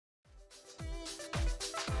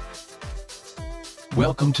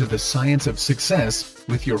Welcome to the Science of Success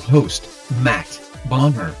with your host, Matt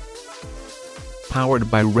Bonner. Powered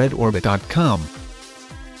by redorbit.com.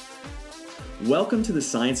 Welcome to the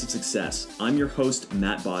Science of Success. I'm your host,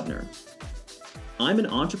 Matt Bodner. I'm an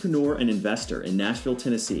entrepreneur and investor in Nashville,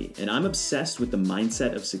 Tennessee, and I'm obsessed with the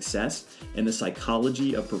mindset of success and the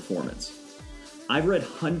psychology of performance. I've read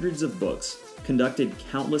hundreds of books, conducted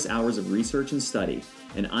countless hours of research and study,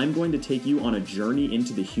 and I'm going to take you on a journey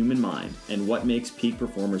into the human mind and what makes peak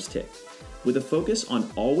performers tick, with a focus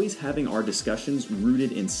on always having our discussions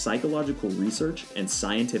rooted in psychological research and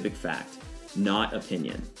scientific fact, not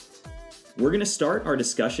opinion. We're going to start our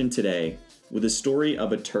discussion today with a story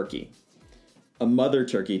of a turkey. A mother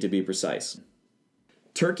turkey, to be precise.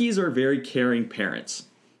 Turkeys are very caring parents,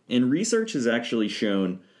 and research has actually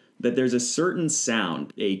shown that there's a certain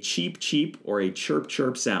sound, a cheep cheep or a chirp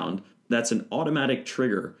chirp sound, that's an automatic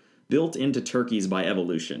trigger built into turkeys by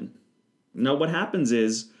evolution. Now what happens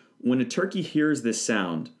is, when a turkey hears this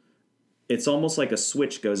sound, it's almost like a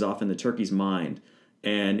switch goes off in the turkey's mind,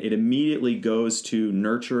 and it immediately goes to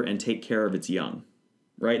nurture and take care of its young.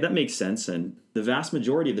 Right? That makes sense, and the vast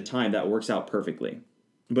majority of the time that works out perfectly.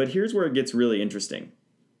 But here's where it gets really interesting.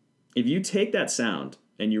 If you take that sound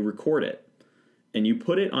and you record it, and you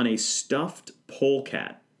put it on a stuffed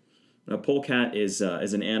polecat. A polecat is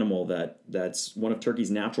an animal that's one of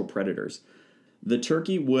turkey's natural predators. The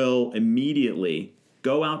turkey will immediately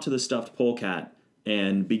go out to the stuffed polecat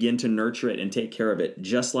and begin to nurture it and take care of it,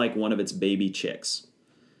 just like one of its baby chicks.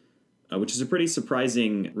 Which is a pretty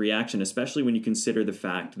surprising reaction, especially when you consider the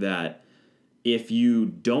fact that if you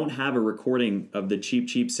don't have a recording of the cheep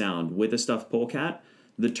cheep sound with a stuffed polecat,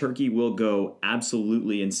 the turkey will go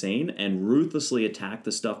absolutely insane and ruthlessly attack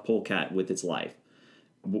the stuffed polecat with its life.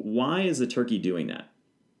 Why is the turkey doing that?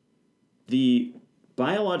 The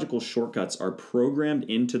biological shortcuts are programmed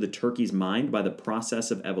into the turkey's mind by the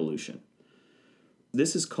process of evolution.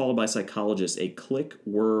 This is called by psychologists a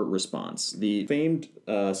click-whir response. The famed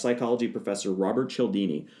psychology professor Robert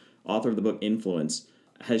Cialdini, author of the book Influence,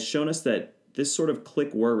 has shown us that this sort of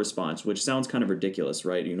click-whir response, which sounds kind of ridiculous,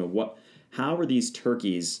 right? How are these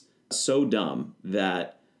turkeys so dumb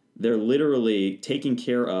that they're literally taking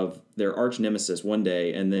care of their arch nemesis one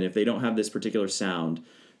day, and then if they don't have this particular sound,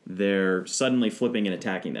 they're suddenly flipping and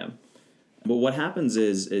attacking them? But what happens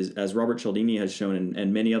is as Robert Cialdini has shown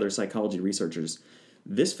and many other psychology researchers,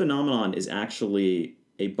 this phenomenon is actually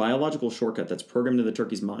a biological shortcut that's programmed into the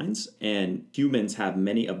turkey's minds, and humans have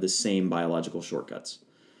many of the same biological shortcuts.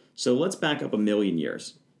 So let's back up a million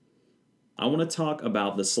years. I want to talk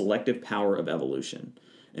about the selective power of evolution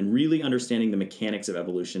and really understanding the mechanics of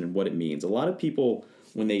evolution and what it means. A lot of people,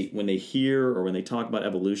 when they hear or when they talk about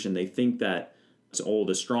evolution, they think that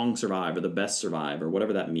the strong survive or the best survive or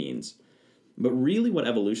whatever that means. But really what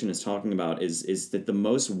evolution is talking about is that the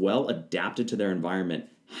most well-adapted to their environment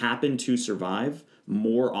happen to survive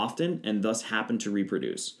more often and thus happen to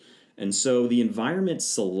reproduce. And so the environment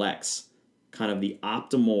selects kind of the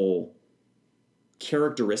optimal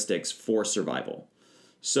characteristics for survival.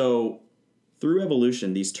 So through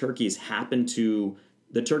evolution, the turkeys that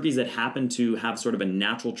happen to have sort of a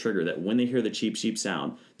natural trigger that when they hear the cheep cheep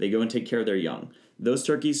sound, they go and take care of their young. Those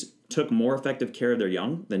turkeys took more effective care of their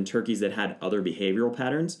young than turkeys that had other behavioral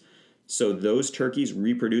patterns. So those turkeys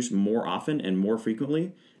reproduce more often and more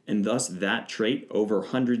frequently, and thus that trait over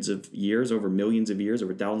hundreds of years, over millions of years,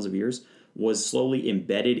 over thousands of years, was slowly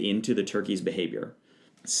embedded into the turkey's behavior.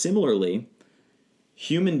 Similarly,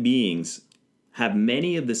 human beings have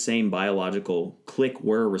many of the same biological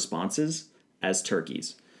click-whir responses as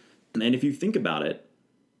turkeys. And if you think about it,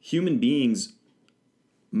 human beings,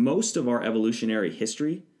 most of our evolutionary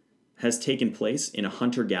history has taken place in a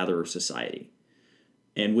hunter-gatherer society.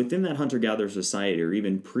 And within that hunter-gatherer society, or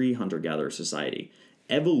even pre-hunter-gatherer society,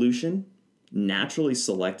 evolution naturally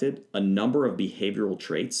selected a number of behavioral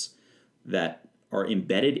traits that are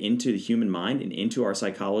embedded into the human mind and into our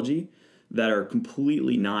psychology that are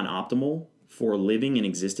completely non-optimal for living and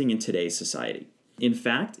existing in today's society. In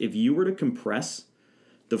fact, if you were to compress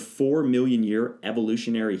the 4 million year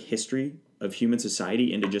evolutionary history of human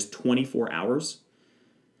society into just 24 hours,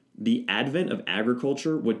 the advent of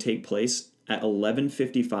agriculture would take place at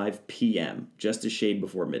 11:55 p.m., just a shade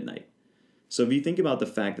before midnight. So if you think about the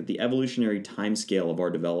fact that the evolutionary timescale of our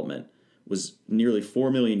development was nearly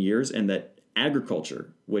 4 million years, and that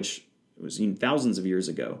agriculture, which was thousands of years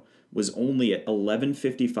ago, was only at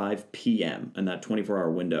 11:55 p.m. in that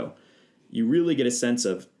 24-hour window, you really get a sense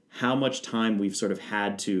of how much time we've sort of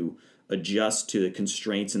had to adjust to the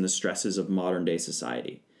constraints and the stresses of modern day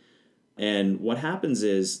society. And what happens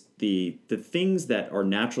is the things that are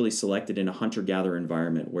naturally selected in a hunter-gatherer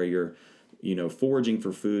environment where you're foraging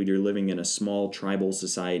for food. You're living in a small tribal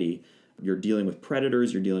society. You're dealing with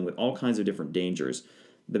predators. You're dealing with all kinds of different dangers.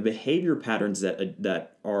 The behavior patterns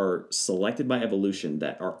that are selected by evolution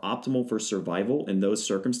that are optimal for survival in those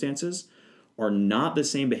circumstances are not the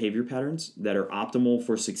same behavior patterns that are optimal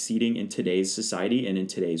for succeeding in today's society and in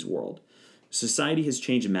today's world. Society has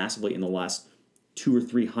changed massively in the last 200 or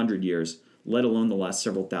 300 years, let alone the last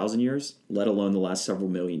several thousand years, let alone the last several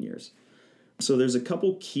million years. So there's a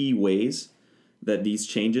couple key ways that these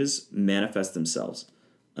changes manifest themselves.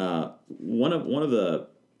 One of the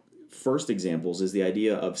first examples is the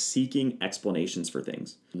idea of seeking explanations for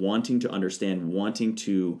things, wanting to understand, wanting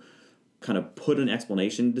to kind of put an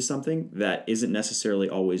explanation to something that isn't necessarily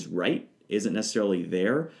always right, isn't necessarily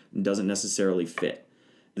there, and doesn't necessarily fit.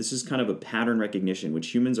 This is kind of a pattern recognition,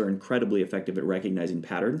 which humans are incredibly effective at recognizing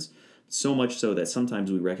patterns, so much so that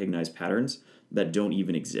sometimes we recognize patterns that don't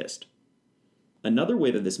even exist. Another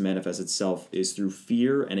way that this manifests itself is through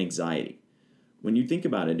fear and anxiety. When you think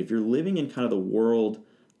about it, if you're living in kind of the world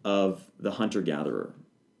of the hunter-gatherer,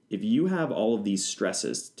 if you have all of these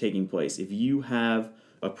stresses taking place, if you have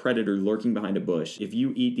a predator lurking behind a bush, if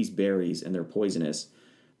you eat these berries and they're poisonous,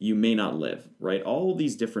 you may not live, right? All of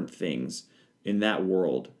these different things in that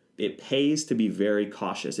world, it pays to be very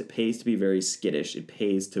cautious. It pays to be very skittish. It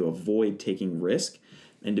pays to avoid taking risk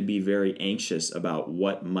and to be very anxious about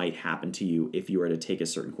what might happen to you if you were to take a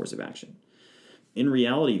certain course of action. In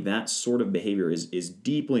reality, that sort of behavior is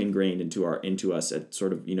deeply ingrained into us at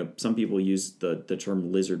sort of, some people use the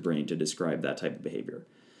term lizard brain to describe that type of behavior.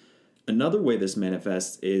 Another way this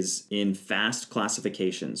manifests is in fast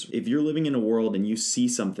classifications. If you're living in a world and you see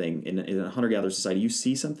something, in a hunter-gatherer society, you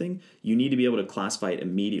see something, you need to be able to classify it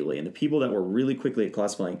immediately. And the people that were really quickly at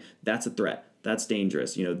classifying, that's a threat, that's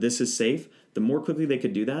dangerous, this is safe, the more quickly they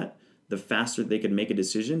could do that, the faster they could make a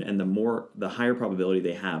decision and the higher probability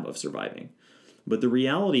they have of surviving. But the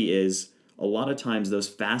reality is, a lot of times those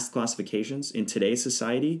fast classifications in today's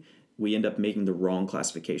society, we end up making the wrong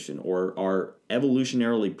classification, or our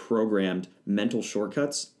evolutionarily programmed mental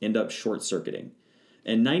shortcuts end up short-circuiting.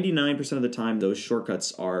 And 99% of the time, those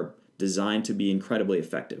shortcuts are designed to be incredibly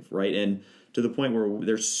effective, right? And to the point where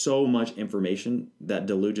there's so much information that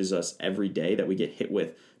deluges us every day that we get hit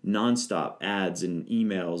with nonstop ads and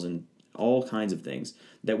emails and all kinds of things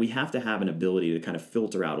that we have to have an ability to kind of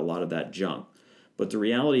filter out a lot of that junk. But the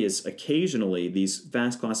reality is occasionally these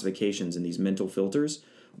fast classifications and these mental filters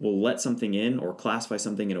will let something in or classify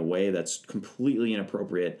something in a way that's completely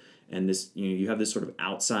inappropriate. And this, you have this sort of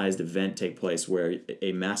outsized event take place where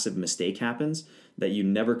a massive mistake happens that you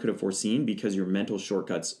never could have foreseen because your mental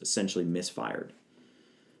shortcuts essentially misfired.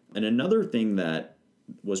 And another thing that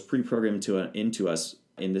was pre-programmed into us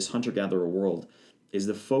in this hunter-gatherer world is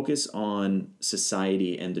the focus on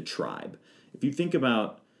society and the tribe. If you think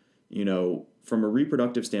about, from a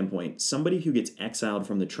reproductive standpoint, somebody who gets exiled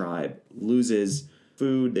from the tribe loses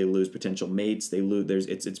food, they lose potential mates,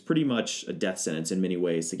 it's pretty much a death sentence in many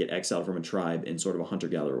ways to get exiled from a tribe in sort of a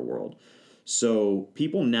hunter-gatherer world. So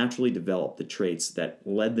people naturally develop the traits that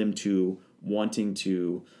led them to wanting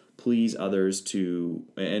to please others,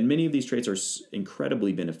 and many of these traits are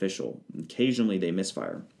incredibly beneficial. Occasionally they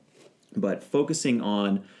misfire. But focusing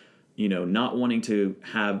on not wanting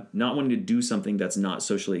to do something that's not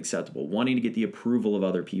socially acceptable, wanting to get the approval of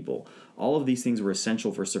other people. All of these things were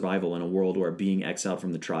essential for survival in a world where being exiled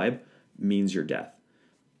from the tribe means your death.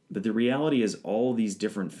 But the reality is all these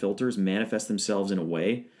different filters manifest themselves in a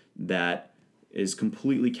way that is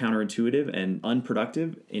completely counterintuitive and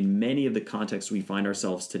unproductive in many of the contexts we find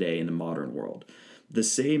ourselves today in the modern world. The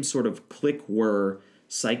same sort of click-whir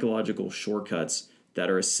psychological shortcuts that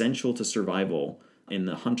are essential to survival in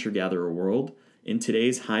the hunter-gatherer world, in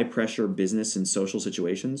today's high-pressure business and social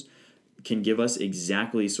situations, can give us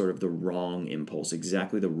exactly sort of the wrong impulse,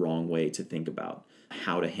 exactly the wrong way to think about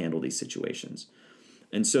how to handle these situations.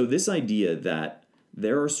 And so this idea that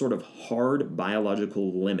there are sort of hard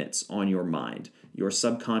biological limits on your mind, your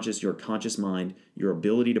subconscious, your conscious mind, your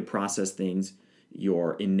ability to process things,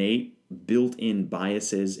 your innate built-in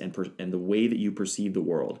biases and the way that you perceive the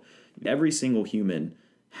world. Every single human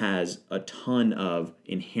has a ton of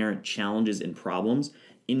inherent challenges and problems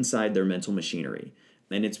inside their mental machinery.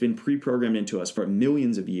 And it's been pre-programmed into us for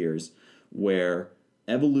millions of years, where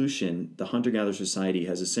evolution, the hunter-gatherer society,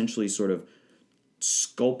 has essentially sort of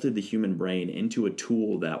sculpted the human brain into a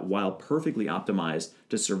tool that, while perfectly optimized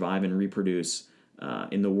to survive and reproduce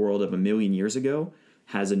in the world of a million years ago,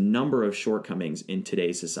 has a number of shortcomings in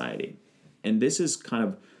today's society. And this is kind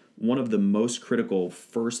of one of the most critical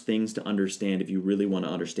first things to understand if you really want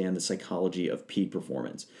to understand the psychology of peak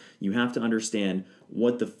performance. You have to understand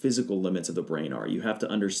what the physical limits of the brain are. You have to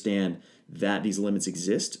understand that these limits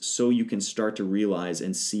exist so you can start to realize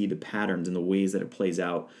and see the patterns and the ways that it plays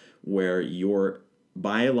out where your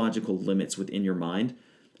biological limits within your mind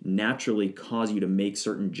naturally cause you to make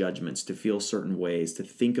certain judgments, to feel certain ways, to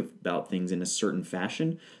think about things in a certain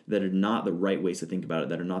fashion that are not the right ways to think about it,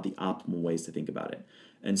 that are not the optimal ways to think about it.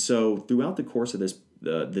 And so throughout the course of this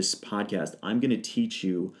podcast, I'm going to teach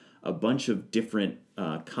you a bunch of different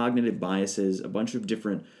cognitive biases, a bunch of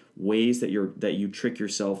different ways that you trick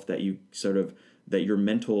yourself, that your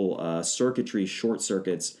mental circuitry short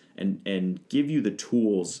circuits, and give you the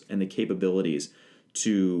tools and the capabilities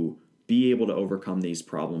to be able to overcome these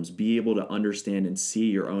problems, be able to understand and see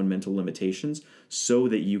your own mental limitations so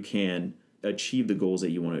that you can achieve the goals that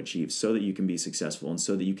you want to achieve, so that you can be successful, and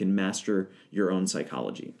so that you can master your own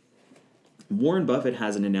psychology. Warren Buffett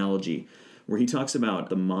has an analogy where he talks about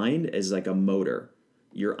the mind as like a motor.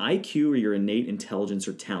 Your IQ or your innate intelligence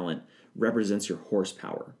or talent represents your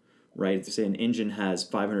horsepower, right? If say an engine has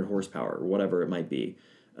 500 horsepower or whatever it might be,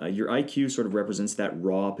 your IQ sort of represents that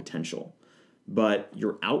raw potential. But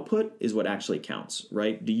your output is what actually counts,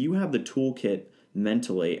 right? Do you have the toolkit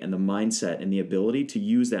mentally and the mindset and the ability to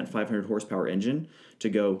use that 500 horsepower engine to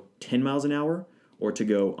go 10 miles an hour or to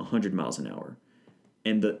go 100 miles an hour?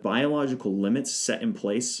 And the biological limits set in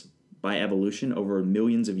place by evolution over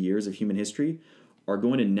millions of years of human history are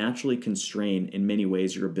going to naturally constrain in many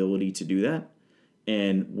ways your ability to do that.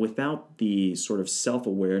 And without the sort of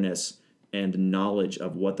self-awareness and knowledge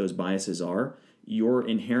of what those biases are, you're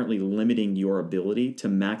inherently limiting your ability to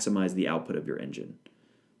maximize the output of your engine.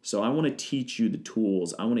 So I want to teach you the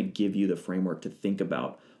tools. I want to give you the framework to think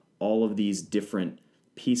about all of these different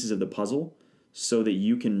pieces of the puzzle so that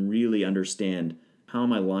you can really understand, how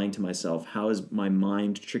am I lying to myself? How is my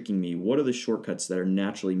mind tricking me? What are the shortcuts that are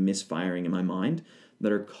naturally misfiring in my mind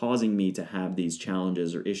that are causing me to have these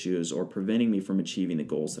challenges or issues or preventing me from achieving the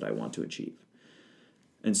goals that I want to achieve?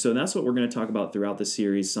 And so that's what we're going to talk about throughout the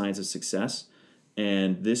series, Science of Success.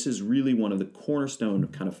 And this is really one of the cornerstone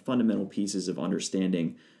kind of fundamental pieces of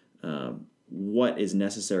understanding what is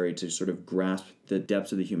necessary to sort of grasp the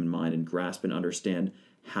depths of the human mind and grasp and understand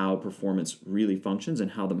how performance really functions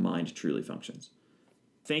and how the mind truly functions.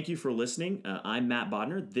 Thank you for listening. I'm Matt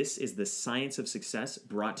Bodner. This is the Science of Success,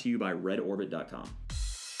 brought to you by redorbit.com.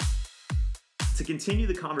 To continue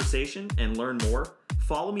the conversation and learn more,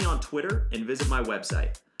 follow me on Twitter and visit my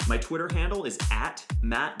website. My Twitter handle is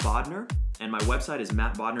 @MattBodner, and my website is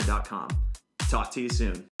mattbodner.com. Talk to you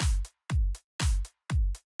soon.